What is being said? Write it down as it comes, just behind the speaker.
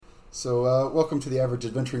So, welcome to the Average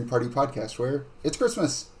Adventuring Party podcast, where it's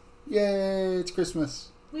Christmas. Yay, it's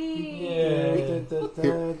Christmas. Yay. It's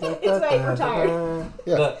late, we're tired.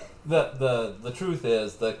 Yeah. The truth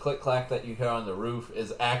is, the click-clack that you hear on the roof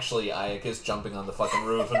is actually Iacus jumping on the fucking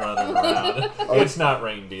roof and running around. It's not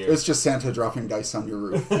reindeer. It's just Santa dropping dice on your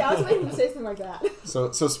roof. Yeah, I was waiting to say something like that. So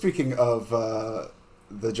speaking of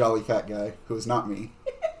the jolly fat guy, who is not me,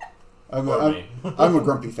 I'm a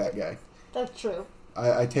grumpy fat guy. That's true.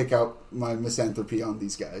 I take out my misanthropy on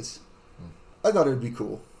these guys. I thought it would be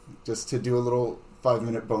cool just to do a little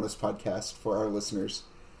 5-minute bonus podcast for our listeners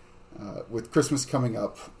with Christmas coming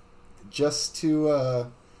up, just to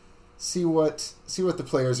see what the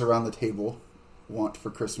players around the table want for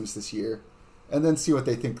Christmas this year, and then see what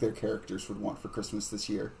they think their characters would want for Christmas this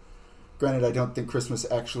year. Granted, I don't think Christmas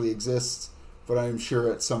actually exists, but I am sure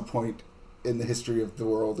at some point in the history of the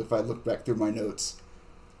world, if I look back through my notes,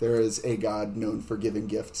 there is a god known for giving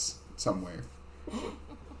gifts somewhere.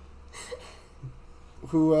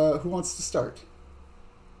 Who wants to start?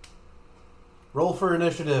 Roll for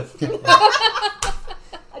initiative.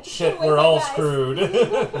 Shit, we're all screwed.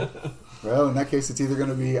 Well, in that case, it's either going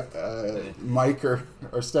to be Mike or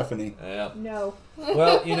Stephanie. Yeah. No.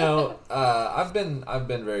 Well, I've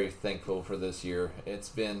been very thankful for this year. It's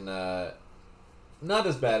been not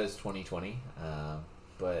as bad as 2020,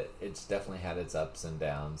 but it's definitely had its ups and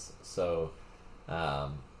downs. So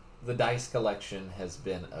the dice collection has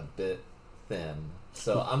been a bit thin.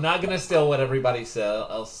 So I'm not going to steal what everybody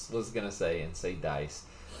else was going to say and say dice.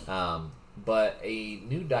 But a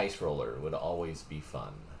new dice roller would always be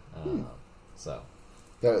fun. So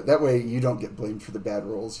that way you don't get blamed for the bad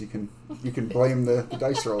rolls. You can blame the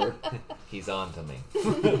dice roller. He's on to me.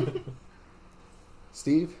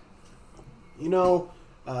 Steve?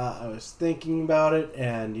 I was thinking about it,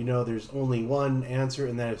 and there's only one answer,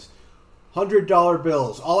 and that is $100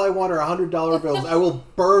 bills. All I want are $100 bills. I will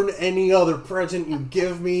burn any other present you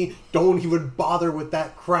give me. Don't even bother with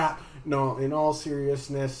that crap. No, in all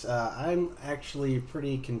seriousness, I'm actually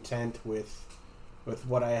pretty content with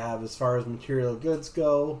what I have as far as material goods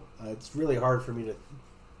go. It's really hard for me to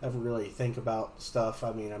ever really think about stuff.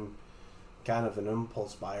 I mean, I'm kind of an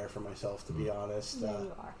impulse buyer for myself, to be honest. Yeah,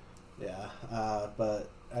 you are. Yeah, but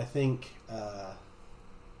I think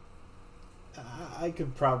I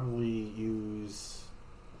could probably use...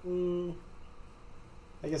 I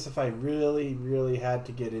guess if I really, really had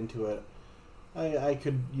to get into it, I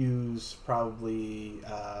could use probably,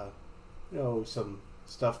 some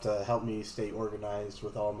stuff to help me stay organized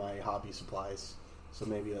with all my hobby supplies. So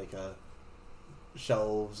maybe like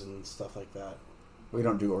shelves and stuff like that. We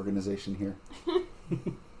don't do organization here.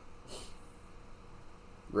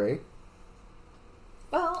 Ray?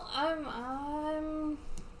 Well, I'm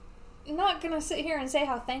not gonna sit here and say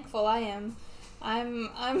how thankful I am. I'm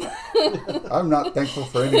I'm not thankful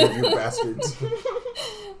for any of you bastards.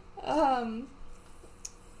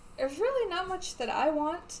 There's really not much that I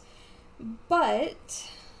want, but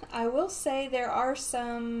I will say there are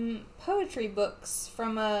some poetry books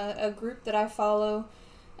from a group that I follow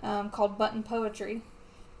called Button Poetry.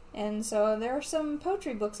 And so there are some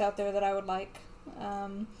poetry books out there that I would like.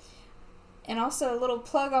 And also a little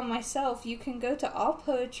plug on myself, you can go to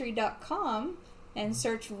allpoetry.com and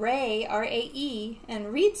search Ray, R-A-E,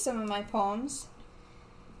 and read some of my poems.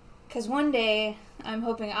 Because one day, I'm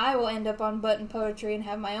hoping I will end up on Button Poetry and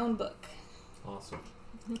have my own book. Awesome.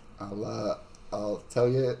 I'll tell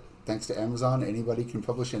you, thanks to Amazon, anybody can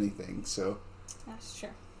publish anything, so... That's true.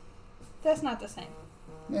 That's not the same.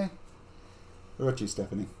 What about you,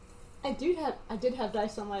 Stephanie? I did have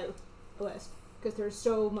dice on my list, because there's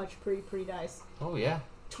so much pretty dice. Oh, yeah.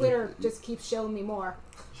 Twitter just keeps showing me more.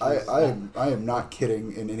 I am not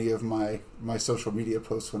kidding in any of my social media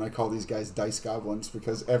posts when I call these guys dice goblins,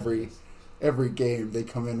 because every game they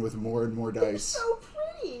come in with more and more dice. So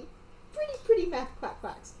pretty math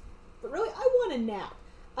quacks. But really, I want a nap.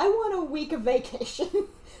 I want a week of vacation.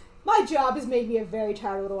 My job has made me a very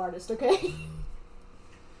tired little artist. Okay.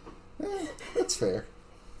 That's fair.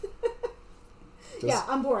 Yeah,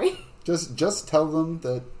 I'm boring. Just tell them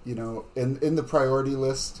that, in the priority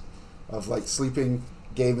list of like sleeping,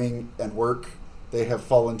 gaming, and work, they have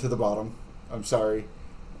fallen to the bottom. I'm sorry,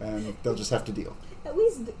 and they'll just have to deal. At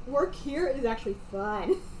least work here is actually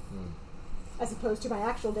fun, as opposed to my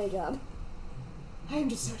actual day job. I am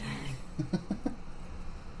just so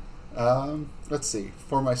tired. Let's see.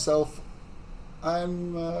 For myself,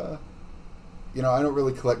 I'm, I don't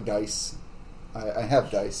really collect dice. I have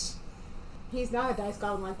dice. He's not a dice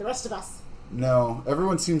goblin like the rest of us. No,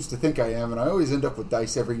 everyone seems to think I am, and I always end up with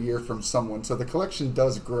dice every year from someone, so the collection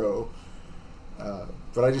does grow.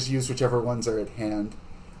 But I just use whichever ones are at hand.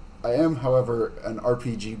 I am, however, an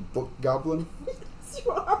RPG book goblin. Yes,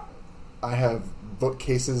 you are. I have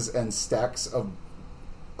bookcases and stacks of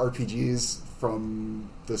RPGs from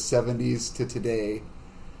the 70s to today,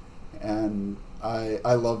 and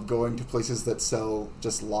I love going to places that sell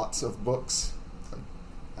just lots of books.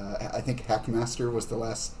 I think Hackmaster was the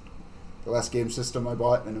last game system I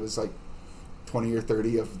bought, and it was like 20 or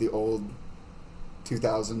 30 of the old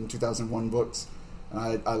 2000, 2001 books,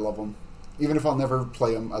 and I love them. Even if I'll never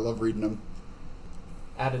play them, I love reading them.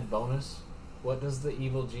 Added bonus. What does the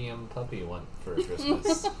evil GM puppy want for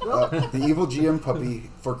Christmas? The evil GM puppy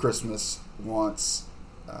for Christmas wants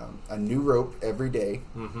a new rope every day,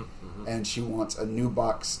 and she wants a new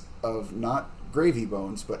box of not gravy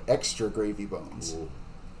bones, but extra gravy bones. Ooh.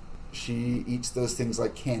 She eats those things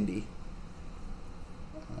like candy,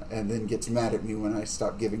 and then gets mad at me when I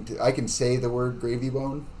stop giving to... I can say the word gravy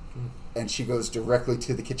bone, and she goes directly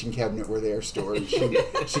to the kitchen cabinet where they are stored.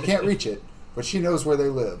 She can't reach it, but she knows where they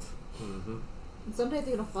live. Mm-hmm. And sometimes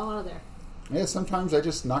they're going to fall out of there. Yeah, sometimes I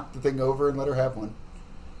just knock the thing over and let her have one.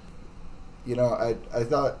 You know, I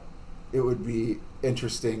thought it would be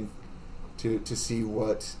interesting to see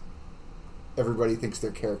what everybody thinks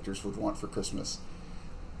their characters would want for Christmas.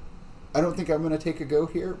 I don't think I'm going to take a go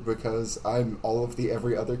here because I'm all of the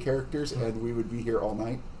every other characters, and we would be here all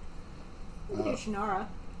night. You can do Shannara.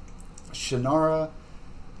 Shannara,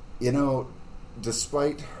 you know,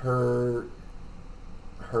 despite her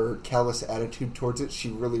callous attitude towards it, she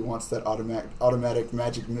really wants that automatic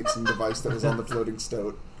magic mixing device that was on the floating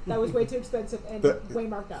stoat. That was way too expensive and way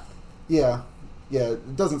marked up. Yeah,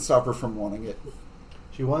 it doesn't stop her from wanting it.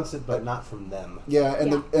 She wants it, but not from them. Yeah,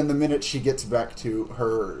 and the minute she gets back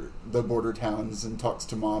to the border towns and talks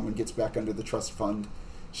to Mom and gets back under the trust fund,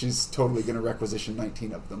 she's totally going to requisition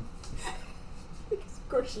 19 of them. Because of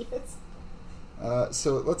course she is.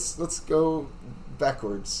 So let's go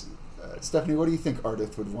backwards. Stephanie, what do you think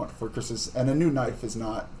Ardith would want for Christmas? And a new knife is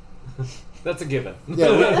not... That's a given. Yeah,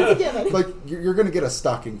 That's a given. like, you're going to get a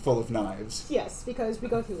stocking full of knives. Yes, because we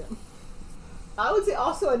go through them. I would say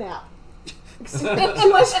also a nap. she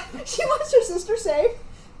wants her sister safe,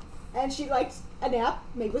 and she likes a nap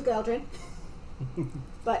made with Galdrin.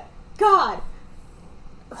 But, God,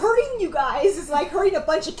 hurting you guys is like hurting a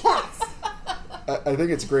bunch of cats. I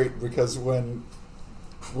think it's great because when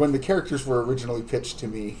the characters were originally pitched to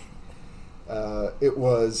me, it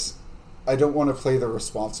was, I don't want to play the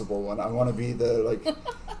responsible one. I want to be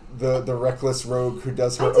the reckless rogue who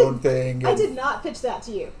does her own thing. I did not pitch that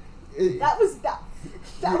to you. That was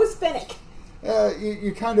Finnick.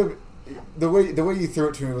 You kind of, the way you threw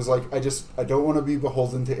it to me was like, I don't want to be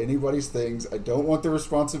beholden to anybody's things. I don't want the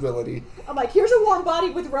responsibility. I'm like, here's a warm body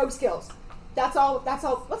with rogue skills. That's all. That's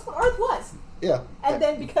what Earth was. Yeah. And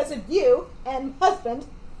then because of you and husband,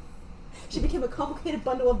 she became a complicated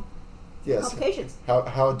bundle of complications.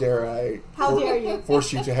 How dare I? How dare you?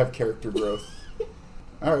 Force you to have character growth.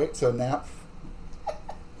 All right, so nap.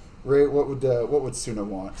 Ray, what would Suna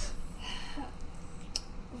want?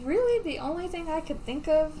 Really, the only thing I could think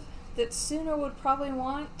of that Suna would probably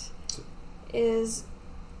want is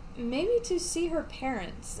maybe to see her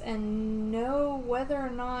parents and know whether or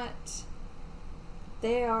not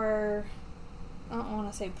they are, I don't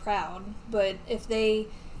want to say proud, but if they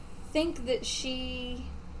think that she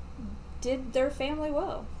did their family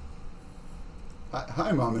well.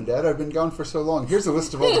 Hi, Mom and Dad. I've been gone for so long. Here's a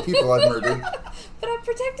list of all the people I've murdered. But I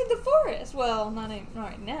protected the forest. Well, not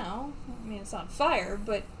right now. I mean, it's on fire,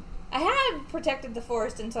 but I had protected the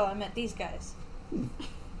forest until I met these guys. You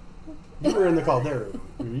were in the Caldera.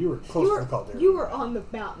 You were close to the Caldera. You were on the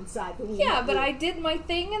mountainside. Yeah, but I did my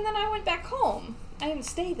thing and then I went back home. I didn't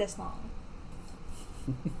stay this long.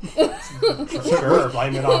 Sure,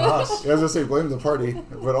 blame it on us. Yeah, I was going to say, blame the party.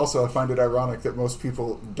 But also, I find it ironic that most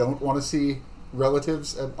people don't want to see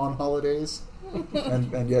relatives on holidays.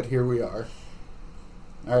 and yet, here we are.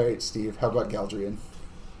 All right, Steve, how about Galdrian?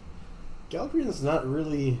 Galdrian's not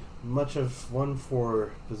really much of one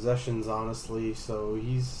for possessions, honestly, so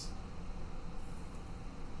he's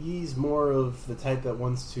more of the type that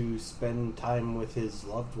wants to spend time with his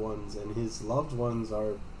loved ones, and his loved ones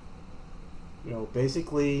are,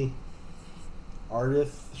 basically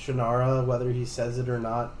Ardith, Shannara, whether he says it or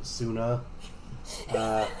not, Suna.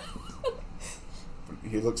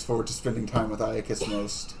 He looks forward to spending time with Iacus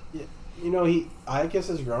most. Iacus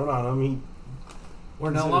has grown on him. We're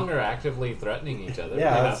no longer actively threatening each other.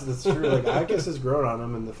 Yeah, that's true. Like, Iacus has grown on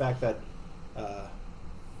him, and the fact that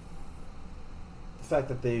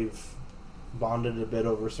they've bonded a bit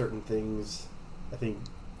over certain things, I think,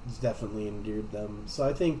 has definitely endeared them. So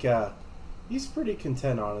I think he's pretty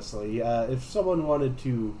content, honestly. If someone wanted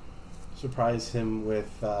to surprise him with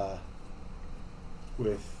I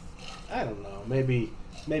don't know,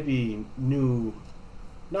 maybe new,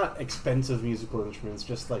 not expensive musical instruments,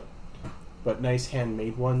 just like, but nice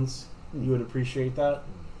handmade ones. You would appreciate that.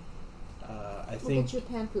 I We'll think. get you a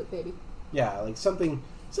pan flute, baby. Yeah, like something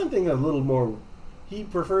a little more. He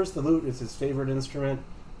prefers the lute; it's his favorite instrument,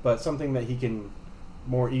 but something that he can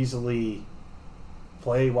more easily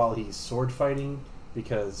play while he's sword fighting,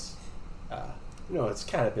 because it's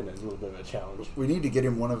kind of been a little bit of a challenge. We need to get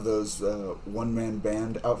him one of those one-man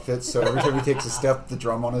band outfits, so every time he takes a step, the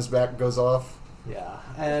drum on his back goes off. Yeah,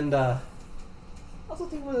 and Also,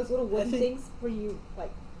 think one of those little wooden things where you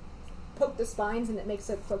like poke the spines and it makes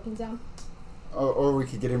a croaking sound. Or we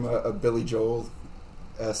could get him a Billy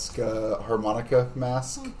Joel-esque harmonica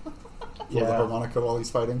mask. Blow the harmonica while he's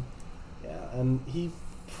fighting. Yeah, and he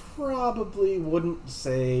probably wouldn't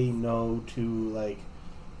say no to, like,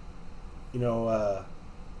 I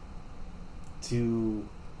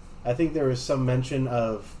think there was some mention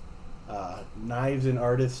of knives in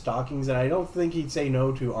Ardith stockings, and I don't think he'd say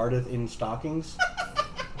no to Ardith in stockings.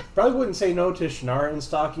 Probably wouldn't say no to Shannara in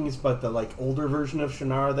stockings, but the, like, older version of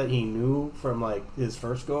Shannara that he knew from, like, his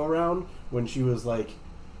first go-around, when she was, like...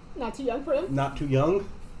 Not too young for him? Not too young.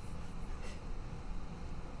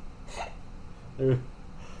 The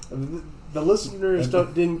listeners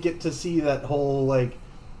didn't get to see that whole, like,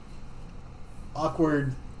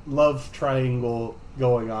 awkward love triangle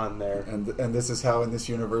going on there. And this is how, in this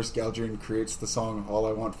universe, Galdrian creates the song "All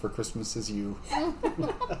I Want for Christmas Is You."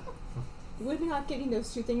 We're not getting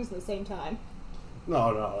those two things at the same time.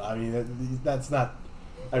 No. I mean, that's not...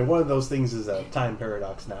 I mean, one of those things is a time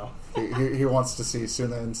paradox now. He wants to see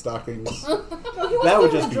Suna in stockings. No, That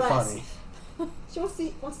would just be funny. She wants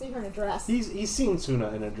to see her in a dress. He's seen Suna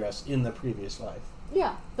in a dress in the previous life.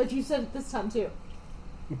 Yeah, but you said it this time too.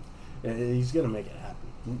 He's gonna make it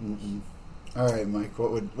happen. All right, Mike.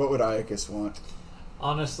 What would Iacus want?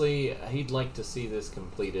 Honestly, he'd like to see this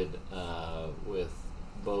completed with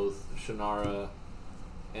both Shannara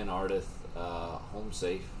and Ardith home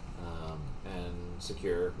safe and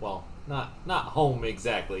secure. Well, not home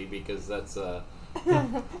exactly, because that's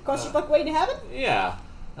Clusterfuck way to heaven? yeah.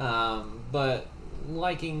 But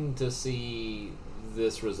liking to see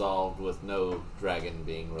this resolved with no dragon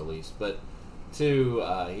being released. But two,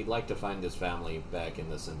 he'd like to find his family back in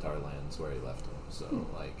the Centaur lands where he left them. So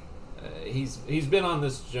he's been on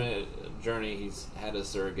this journey. He's had a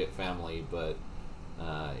surrogate family, but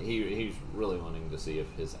he's really wanting to see if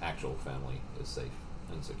his actual family is safe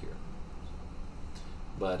and secure.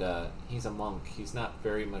 But he's a monk. He's not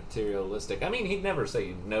very materialistic. I mean, he'd never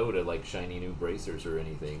say no to, like, shiny new bracers or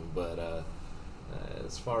anything, but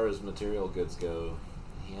as far as material goods go,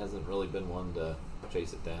 he hasn't really been one to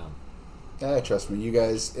chase it down. Trust me, you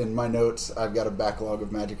guys, in my notes, I've got a backlog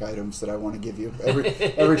of magic items that I want to give you.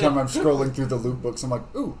 Every time I'm scrolling through the loot books, I'm like,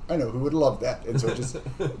 ooh, I know who would love that. And so it just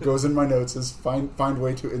goes in my notes as find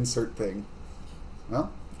way to insert thing.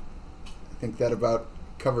 Well, I think that about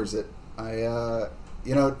covers it.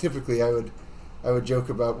 Typically I would joke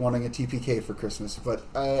about wanting a TPK for Christmas, but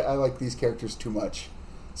I like these characters too much.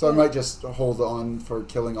 So I might just hold on for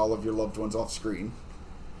killing all of your loved ones off screen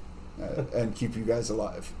and keep you guys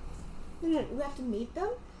alive. No, we have to meet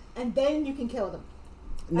them, and then you can kill them.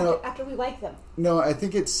 No, After we like them. No, I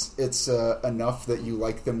think it's enough that you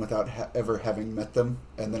like them without ever having met them,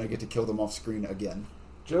 and then I get to kill them off screen again.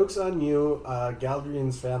 Joke's on you.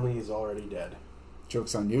 Galdrian's family is already dead.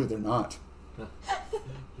 Joke's on you, they're not.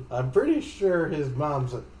 I'm pretty sure his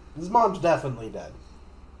mom's definitely dead.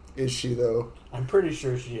 Is she, though? I'm pretty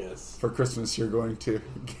sure she is. For Christmas, you're going to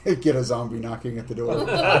get a zombie knocking at the door.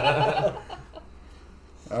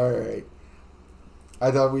 All right. I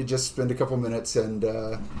thought we'd just spend a couple minutes and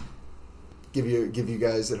give you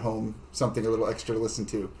guys at home something a little extra to listen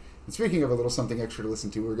to. And speaking of a little something extra to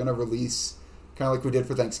listen to, we're going to release, kind of like we did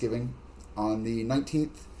for Thanksgiving, on the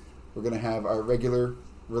 19th. We're going to have our regular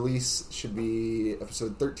release, should be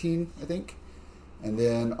episode 13, I think. And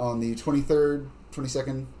then on the 23rd,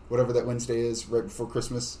 22nd, whatever that Wednesday is, right before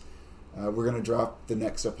Christmas, we're going to drop the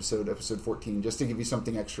next episode 14, just to give you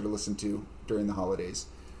something extra to listen to during the holidays.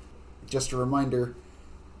 Just a reminder,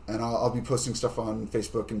 and I'll be posting stuff on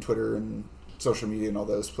Facebook and Twitter and social media and all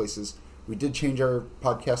those places. We did change our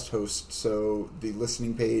podcast host, so the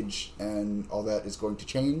listening page and all that is going to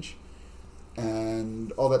change.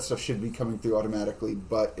 And all that stuff should be coming through automatically,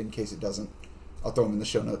 but in case it doesn't, I'll throw them in the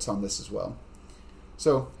show notes on this as well.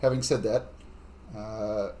 So, having said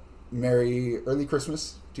that, Merry Early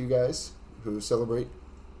Christmas to you guys who celebrate.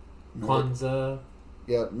 Kwanzaa.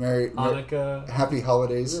 Yeah, Merry Hanukkah. Happy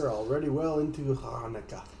Holidays. We're already well into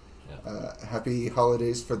Hanukkah. Happy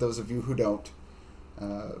holidays for those of you who don't.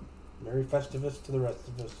 Merry Festivus to the rest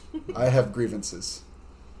of us. I have grievances.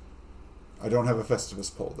 I don't have a Festivus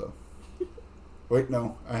pole though. Wait,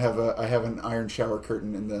 no, I have an iron shower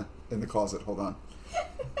curtain in the closet. Hold on.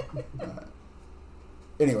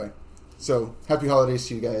 Anyway, so happy holidays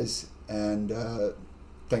to you guys, and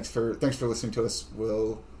thanks for listening to us.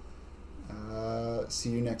 We'll see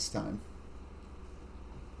you next time.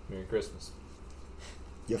 Merry Christmas.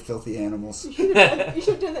 You filthy animals. You should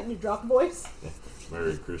have done that in your drop voice.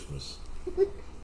 Merry Christmas.